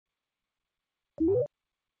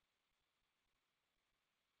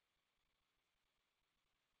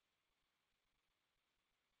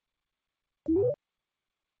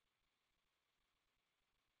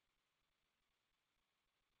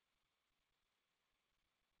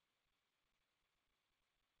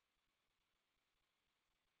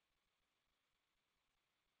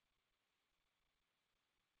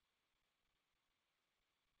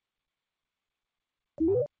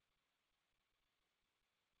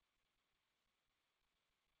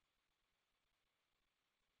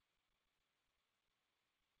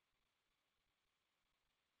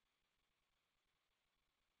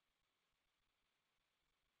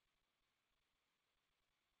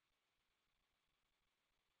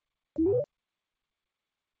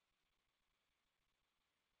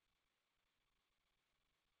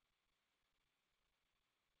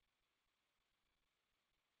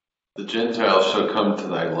The Gentiles shall come to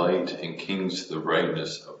thy light, and kings to the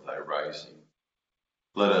brightness of thy rising.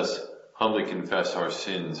 Let us humbly confess our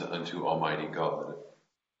sins unto Almighty God.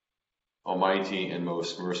 Almighty and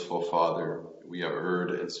most merciful Father, we have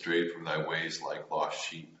erred and strayed from thy ways like lost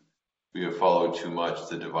sheep. We have followed too much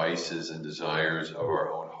the devices and desires of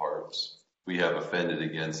our own hearts. We have offended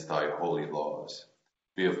against thy holy laws.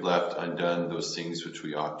 We have left undone those things which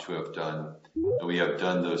we ought to have done, and we have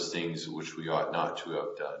done those things which we ought not to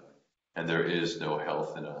have done, and there is no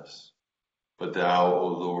health in us. But thou, O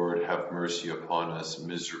Lord, have mercy upon us,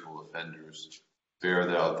 miserable offenders. Spare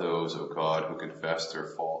thou those, O God, who confess their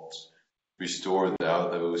faults. Restore thou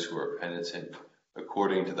those who are penitent,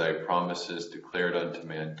 according to thy promises declared unto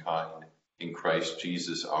mankind in Christ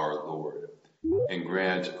Jesus our Lord. And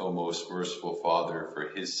grant, O most merciful Father, for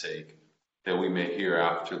his sake, that we may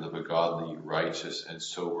hereafter live a godly, righteous, and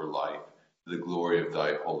sober life to the glory of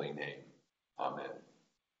thy holy name. Amen.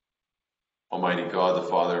 Almighty God, the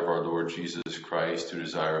Father of our Lord Jesus Christ, who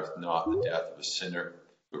desireth not the death of a sinner,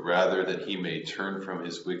 but rather that he may turn from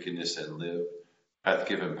his wickedness and live, hath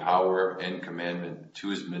given power and commandment to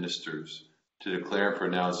his ministers to declare and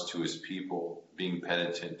pronounce to his people, being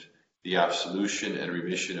penitent, the absolution and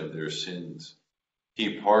remission of their sins.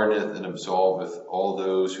 He pardoneth and absolveth all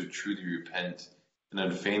those who truly repent and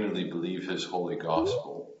unfeignedly believe his holy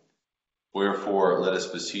gospel. Wherefore, let us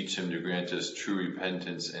beseech him to grant us true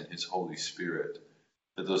repentance and his Holy Spirit,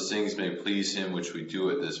 that those things may please him which we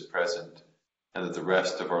do at this present, and that the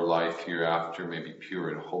rest of our life hereafter may be pure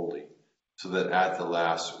and holy, so that at the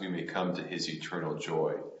last we may come to his eternal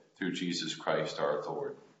joy, through Jesus Christ our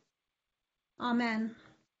Lord. Amen.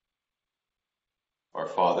 Our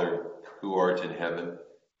Father, who art in heaven,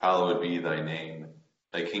 hallowed be thy name.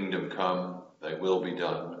 Thy kingdom come, thy will be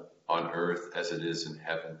done, on earth as it is in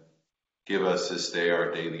heaven. Give us this day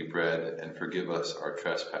our daily bread, and forgive us our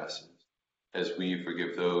trespasses, as we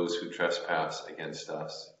forgive those who trespass against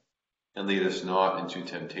us. And lead us not into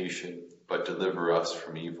temptation, but deliver us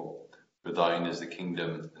from evil. For thine is the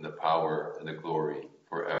kingdom, and the power, and the glory,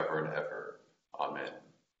 forever and ever. Amen.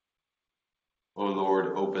 O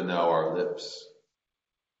Lord, open thou our lips,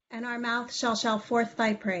 And our mouth shall shout forth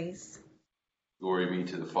thy praise. Glory be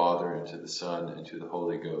to the Father, and to the Son, and to the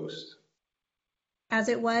Holy Ghost. As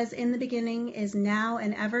it was in the beginning, is now,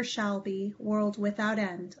 and ever shall be, world without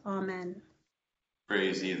end. Amen.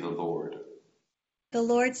 Praise ye the Lord. The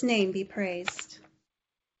Lord's name be praised.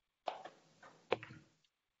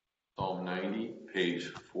 Psalm 90, page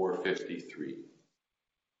 453.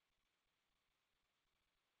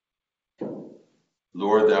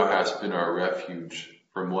 Lord, thou hast been our refuge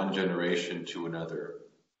from one generation to another.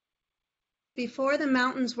 Before the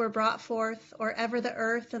mountains were brought forth, or ever the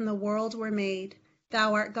earth and the world were made,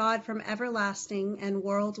 thou art God from everlasting, and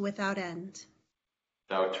world without end.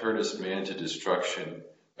 Thou turnest man to destruction.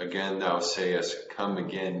 Again thou sayest, Come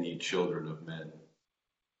again, ye children of men.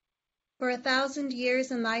 For 1,000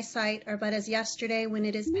 years in thy sight are but as yesterday when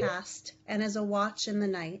it is past, and as a watch in the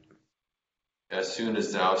night. As soon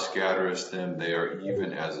as thou scatterest them, they are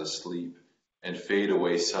even as asleep, and fade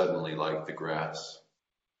away suddenly like the grass.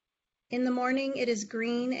 In the morning it is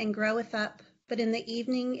green and groweth up, but in the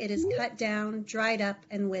evening it is cut down, dried up,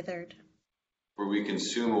 and withered. For we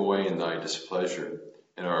consume away in thy displeasure,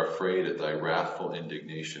 and are afraid at thy wrathful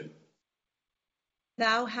indignation.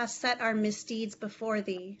 Thou hast set our misdeeds before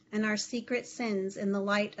thee, and our secret sins in the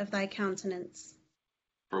light of thy countenance.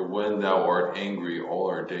 For when thou art angry, all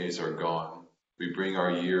our days are gone. We bring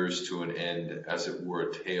our years to an end, as it were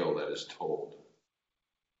a tale that is told.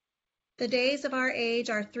 The days of our age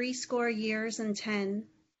are 80 years and 10,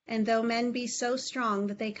 and though men be so strong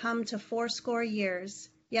that they come to 80 years,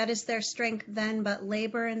 yet is their strength then but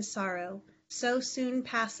labor and sorrow, so soon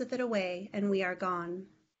passeth it away, and we are gone.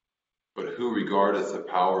 But who regardeth the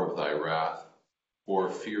power of thy wrath? or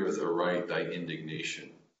feareth aright thy indignation.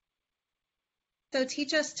 So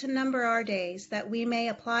teach us to number our days, that we may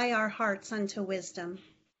apply our hearts unto wisdom.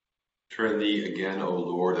 Turn thee again, O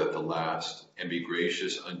Lord, at the last, and be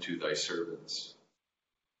gracious unto thy servants.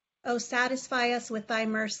 O satisfy us with thy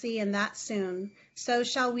mercy, and that soon. So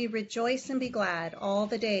shall we rejoice and be glad all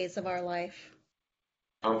the days of our life.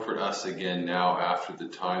 Comfort us again now after the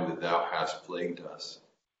time that thou hast plagued us,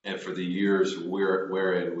 and for the years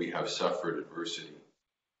wherein we have suffered adversity.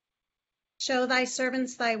 Show thy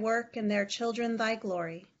servants thy work, and their children thy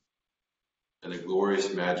glory. And the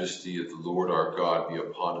glorious majesty of the Lord our God be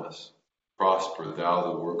upon us. Prosper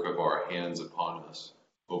thou the work of our hands upon us.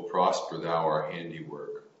 O prosper thou our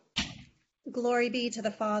handiwork. Glory be to the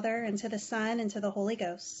Father, and to the Son, and to the Holy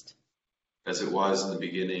Ghost. As it was in the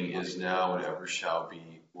beginning, is now, and ever shall be,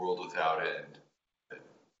 world without end.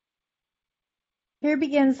 Here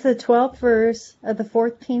begins the 12th verse of the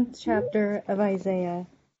 14th chapter of Isaiah.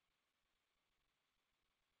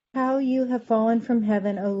 How you have fallen from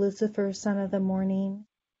heaven, O Lucifer, son of the morning!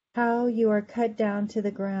 How you are cut down to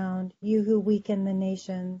the ground, you who weaken the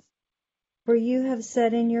nations! For you have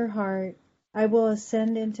said in your heart, I will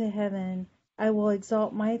ascend into heaven, I will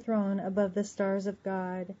exalt my throne above the stars of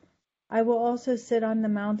God. I will also sit on the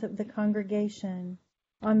mount of the congregation,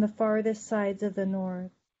 on the farthest sides of the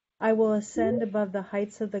north. I will ascend above the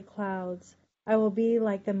heights of the clouds. I will be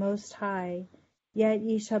like the Most High. Yet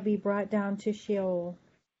ye shall be brought down to Sheol,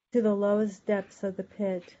 to the lowest depths of the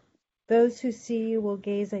pit. Those who see you will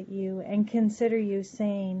gaze at you and consider you,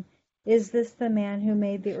 saying, Is this the man who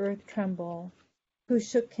made the earth tremble, who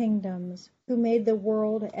shook kingdoms, who made the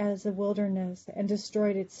world as a wilderness and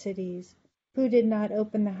destroyed its cities, who did not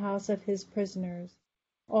open the house of his prisoners?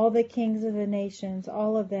 All the kings of the nations,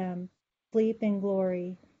 all of them, sleep in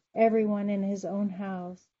glory, everyone in his own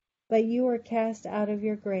house. But you are cast out of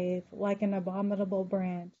your grave like an abominable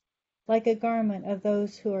branch, like a garment of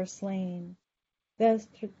those who are slain, thus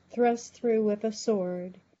thrust through with a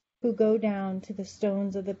sword, who go down to the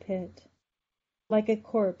stones of the pit, like a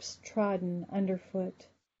corpse trodden underfoot.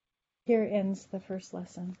 Here ends the first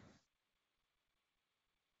lesson.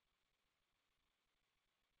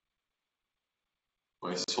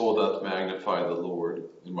 My soul doth magnify the Lord,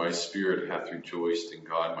 and my spirit hath rejoiced in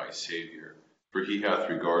God my Saviour. For he hath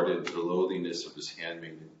regarded the lowliness of his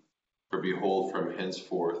handmaiden. For behold, from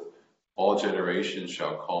henceforth all generations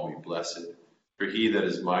shall call me blessed. For he that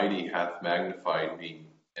is mighty hath magnified me,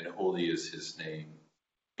 and holy is his name.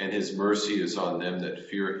 And his mercy is on them that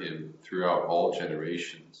fear him throughout all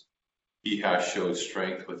generations. He hath showed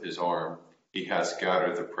strength with his arm. He hath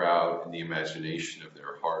scattered the proud in the imagination of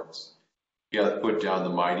their hearts. He hath put down the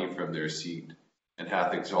mighty from their seat, and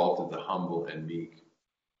hath exalted the humble and meek.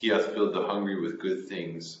 He hath filled the hungry with good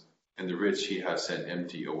things, and the rich he hath sent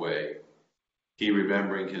empty away. He,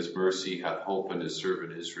 remembering his mercy, hath holpen his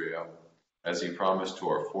servant Israel, as he promised to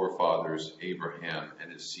our forefathers Abraham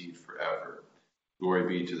and his seed forever.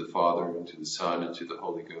 Glory be to the Father, and to the Son, and to the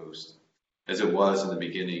Holy Ghost, as it was in the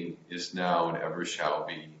beginning, is now, and ever shall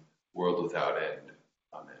be, world without end.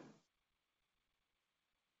 Amen.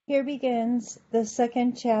 Here begins the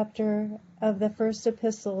second chapter of the first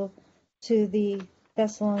epistle to the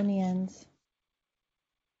Thessalonians.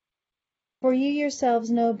 For you yourselves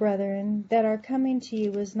know, brethren, that our coming to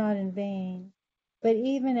you was not in vain. But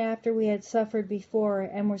even after we had suffered before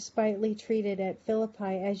and were spitefully treated at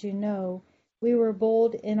Philippi, as you know, we were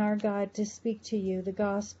bold in our God to speak to you the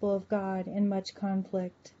gospel of God in much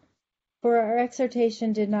conflict. For our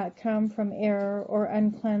exhortation did not come from error or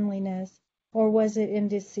uncleanliness, or was it in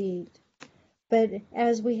deceit. But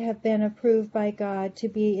as we have been approved by God to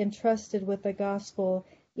be entrusted with the gospel,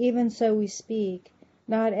 even so we speak,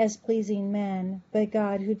 not as pleasing men, but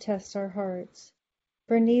God who tests our hearts.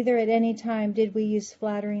 For neither at any time did we use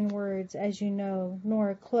flattering words, as you know, nor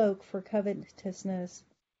a cloak for covetousness.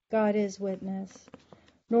 God is witness.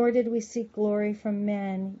 Nor did we seek glory from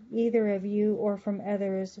men, either of you or from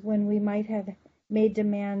others, when we might have made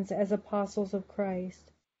demands as apostles of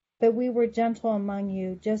Christ. But we were gentle among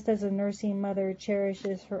you, just as a nursing mother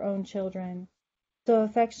cherishes her own children. So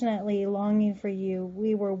affectionately longing for you,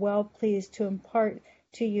 we were well pleased to impart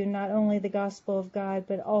to you not only the gospel of God,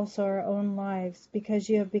 but also our own lives, because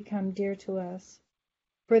you have become dear to us.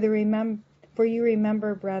 For you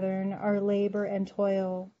remember, brethren, our labor and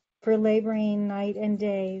toil, for laboring night and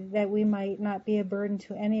day, that we might not be a burden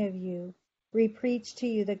to any of you. We preach to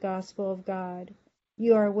you the gospel of God.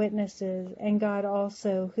 You are witnesses, and God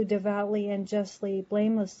also, who devoutly and justly,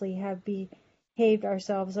 blamelessly have behaved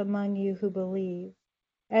ourselves among you who believe.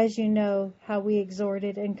 As you know, how we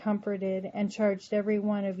exhorted and comforted and charged every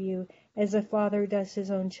one of you as a father does his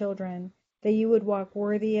own children, that you would walk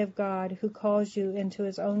worthy of God, who calls you into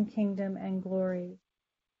his own kingdom and glory.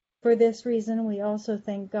 For this reason we also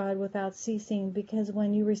thank God without ceasing, because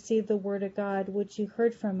when you received the word of God which you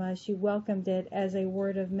heard from us, you welcomed it as a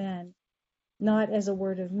word of men, not as a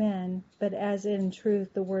word of men, but as in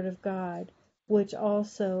truth the word of God, which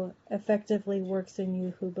also effectively works in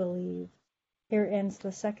you who believe. Here ends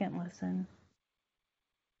the second lesson.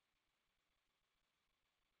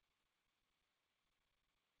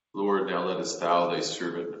 Lord, now lettest thou thy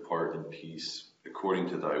servant depart in peace, according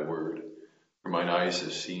to thy word. For mine eyes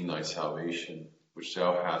have seen thy salvation, which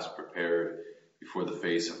thou hast prepared before the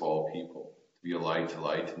face of all people, to be a light to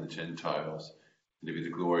lighten the Gentiles, and to be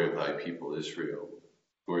the glory of thy people Israel.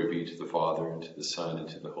 Glory be to the Father, and to the Son, and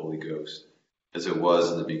to the Holy Ghost, as it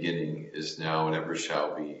was in the beginning, is now, and ever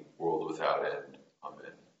shall be, world without end.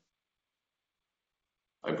 Amen.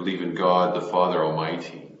 I believe in God, the Father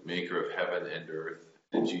Almighty, maker of heaven and earth,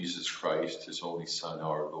 and Jesus Christ, his only Son,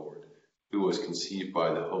 our Lord, who was conceived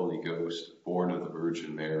by the Holy Ghost, born of the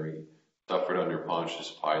Virgin Mary, suffered under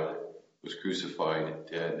Pontius Pilate, was crucified,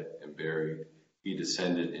 dead, and buried. He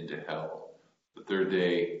descended into hell. The third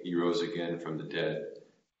day he rose again from the dead.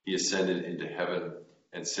 He ascended into heaven,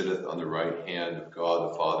 and sitteth on the right hand of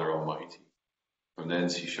God the Father Almighty. From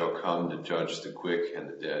thence he shall come to judge the quick and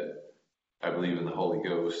the dead. I believe in the Holy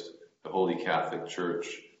Ghost, the Holy Catholic Church,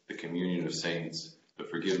 the communion of saints, the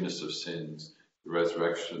forgiveness of sins, the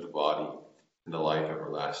resurrection of the body, and the life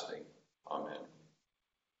everlasting. Amen.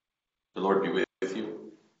 The Lord be with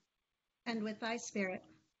you. And with thy spirit.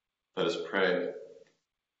 Let us pray.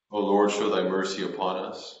 O Lord, show thy mercy upon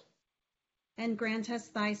us. And grant us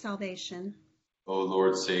thy salvation. O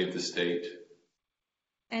Lord, save the state.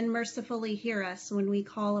 And mercifully hear us when we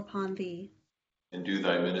call upon thee. Endue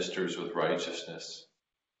thy ministers with righteousness.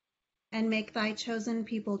 And make thy chosen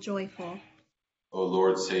people joyful. O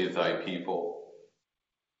Lord, save thy people.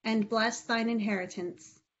 And bless thine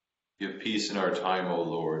inheritance. Give peace in our time, O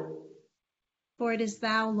Lord. For it is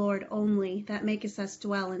thou, Lord, only, that makest us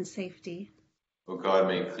dwell in safety. O God,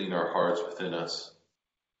 make clean our hearts within us.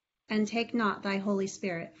 And take not thy Holy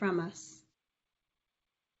Spirit from us.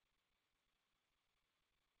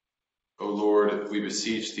 O Lord, we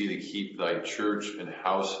beseech thee to keep thy church and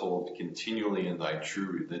household continually in thy true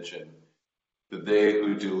religion, that they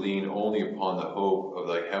who do lean only upon the hope of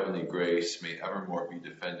thy heavenly grace may evermore be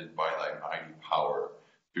defended by thy mighty power,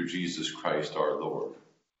 through Jesus Christ our Lord.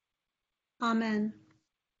 Amen.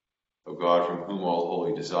 O God, from whom all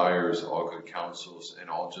holy desires, all good counsels, and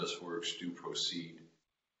all just works do proceed,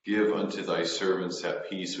 give unto thy servants that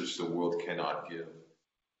peace which the world cannot give,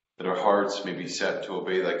 that our hearts may be set to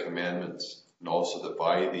obey thy commandments, and also that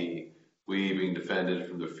by thee, we, being defended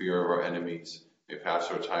from the fear of our enemies, may pass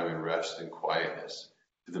our time in rest and quietness,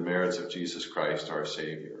 through the merits of Jesus Christ our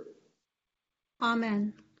Savior.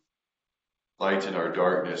 Amen. Lighten our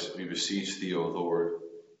darkness, we beseech thee, O Lord,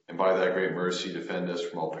 and by thy great mercy defend us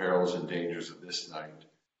from all perils and dangers of this night,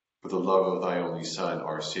 for the love of thy only Son,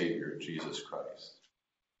 our Savior, Jesus Christ.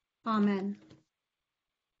 Amen.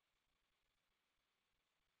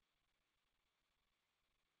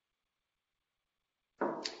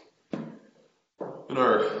 In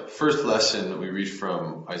our first lesson, we read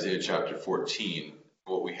from Isaiah chapter 14.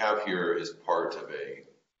 What we have here is part of a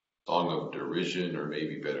song of derision, or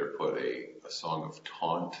maybe better put, a song of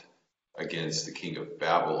taunt against the king of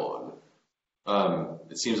Babylon.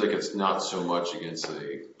 It seems like it's not so much against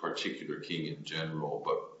a particular king in general,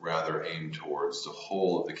 but rather aimed towards the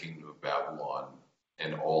whole of the kingdom of Babylon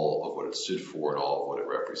and all of what it stood for and all of what it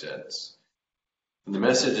represents. And the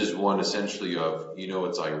message is one essentially of,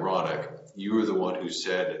 it's ironic. You were the one who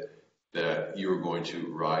said that you were going to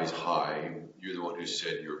rise high. You're the one who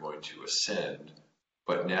said you were going to ascend.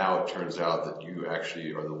 But now it turns out that you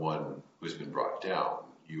actually are the one who's been brought down.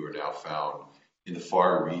 You are now found in the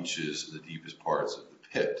far reaches, the deepest parts of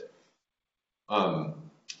the pit. It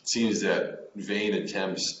seems that vain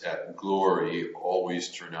attempts at glory always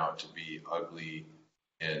turn out to be ugly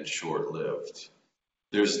and short-lived.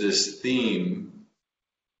 There's this theme,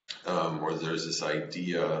 or there's this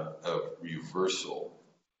idea of reversal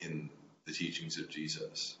in the teachings of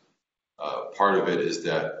Jesus. Part of it is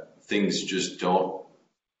that things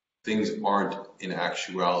aren't in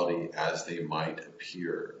actuality as they might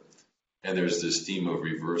appear. And there's this theme of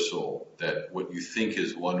reversal, that what you think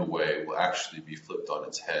is one way will actually be flipped on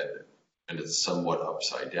its head, and it's somewhat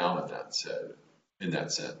upside down in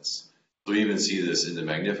that sense. So we even see this in the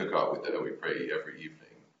Magnificat that we pray every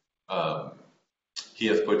evening. He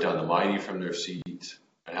hath put down the mighty from their seat,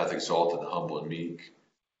 and hath exalted the humble and meek.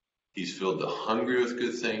 He's filled the hungry with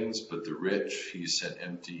good things, but the rich he's sent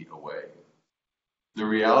empty away. The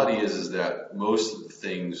reality is that most of the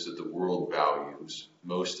things that the world values,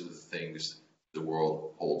 most of the things the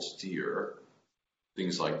world holds dear,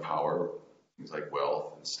 things like power, things like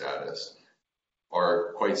wealth and status,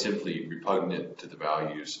 are quite simply repugnant to the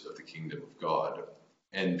values of the kingdom of God.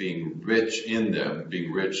 And being rich in them,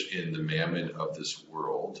 being rich in the mammon of this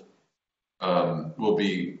world, will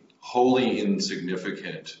be wholly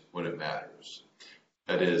insignificant when it matters.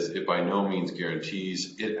 That is, it by no means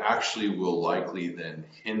guarantees, it actually will likely then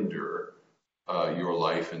hinder your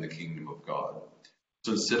life in the kingdom of God.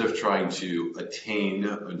 So instead of trying to attain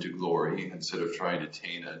unto glory, instead of trying to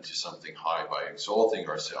attain unto something high by exalting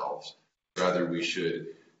ourselves, rather we should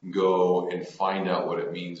go and find out what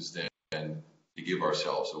it means then to give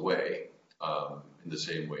ourselves away in the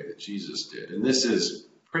same way that Jesus did. And this is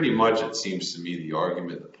pretty much, it seems to me, the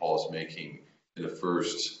argument that Paul is making in the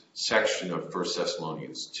first section of 1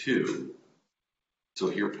 Thessalonians 2. So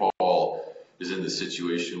here Paul is in the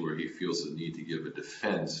situation where he feels the need to give a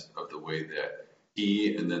defense of the way that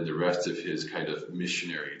he and then the rest of his kind of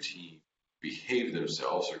missionary team behaved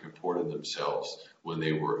themselves or comported themselves when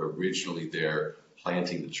they were originally there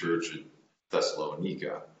planting the church in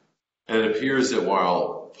Thessalonica. And it appears that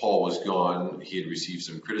while Paul was gone, he had received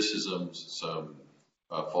some criticisms, some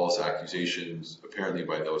false accusations, apparently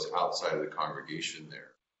by those outside of the congregation there.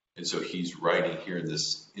 And so he's writing here in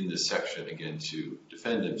this section again to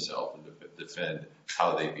defend himself and to defend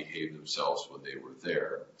how they behaved themselves when they were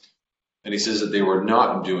there. And he says that they were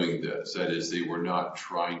not doing this. That is, they were not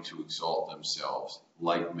trying to exalt themselves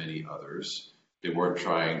like many others. They weren't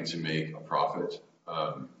trying to make a profit,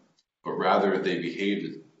 but rather they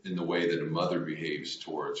behaved in the way that a mother behaves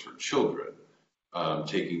towards her children,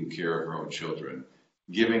 taking care of her own children,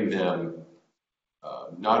 giving them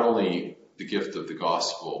not only the gift of the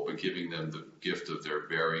gospel, but giving them the gift of their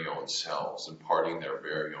very own selves, imparting their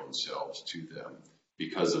very own selves to them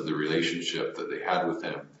because of the relationship that they had with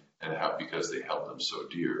him and because they held them so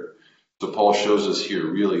dear. So Paul shows us here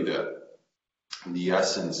really that the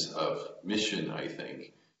essence of mission, I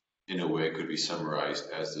think, in a way could be summarized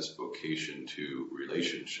as this vocation to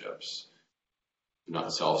relationships,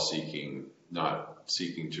 not self-seeking, not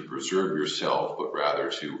seeking to preserve yourself, but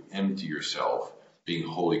rather to empty yourself, being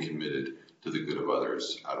wholly committed to the good of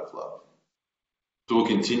others out of love. So we'll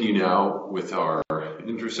continue now with our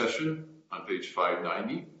intercession on page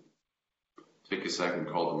 590. Take a second,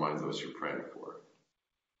 call to mind those you're praying for.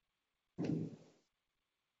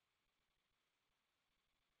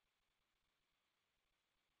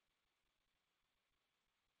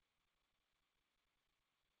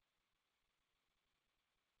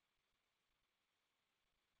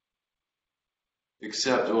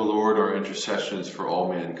 Accept, O Lord, our intercessions for all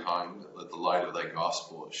mankind. Let the light of thy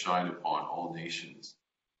gospel shine upon all nations.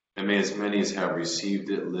 And may as many as have received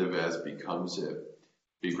it live as becomes it.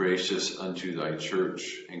 Be gracious unto thy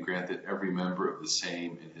church, and grant that every member of the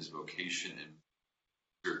same in his vocation and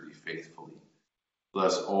serve thee faithfully.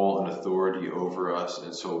 Bless all in authority over us,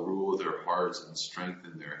 and so rule their hearts and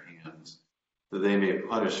strengthen their hands, that they may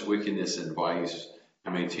punish wickedness and vice,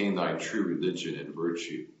 and maintain thy true religion and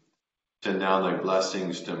virtue. Send down thy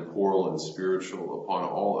blessings, temporal and spiritual, upon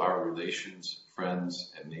all our relations,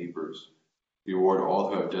 friends, and neighbors. Reward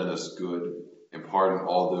all who have done us good, and pardon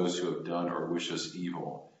all those who have done or wish us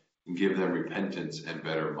evil, and give them repentance and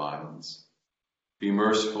better minds. Be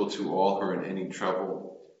merciful to all who are in any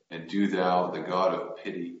trouble, and do thou, the God of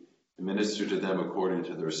pity, minister to them according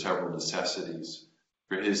to their several necessities,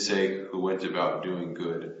 for his sake who went about doing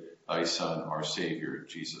good, thy Son, our Savior,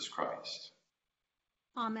 Jesus Christ.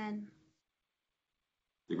 Amen.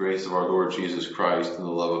 The grace of our Lord Jesus Christ and the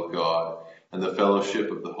love of God and the fellowship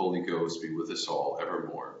of the Holy Ghost be with us all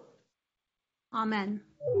evermore. Amen.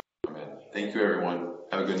 Amen. Thank you, everyone.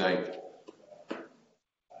 Have a good night.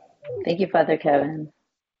 Thank you, Father Kevin.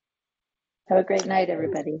 Have a great night,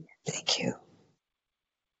 everybody. Thank you.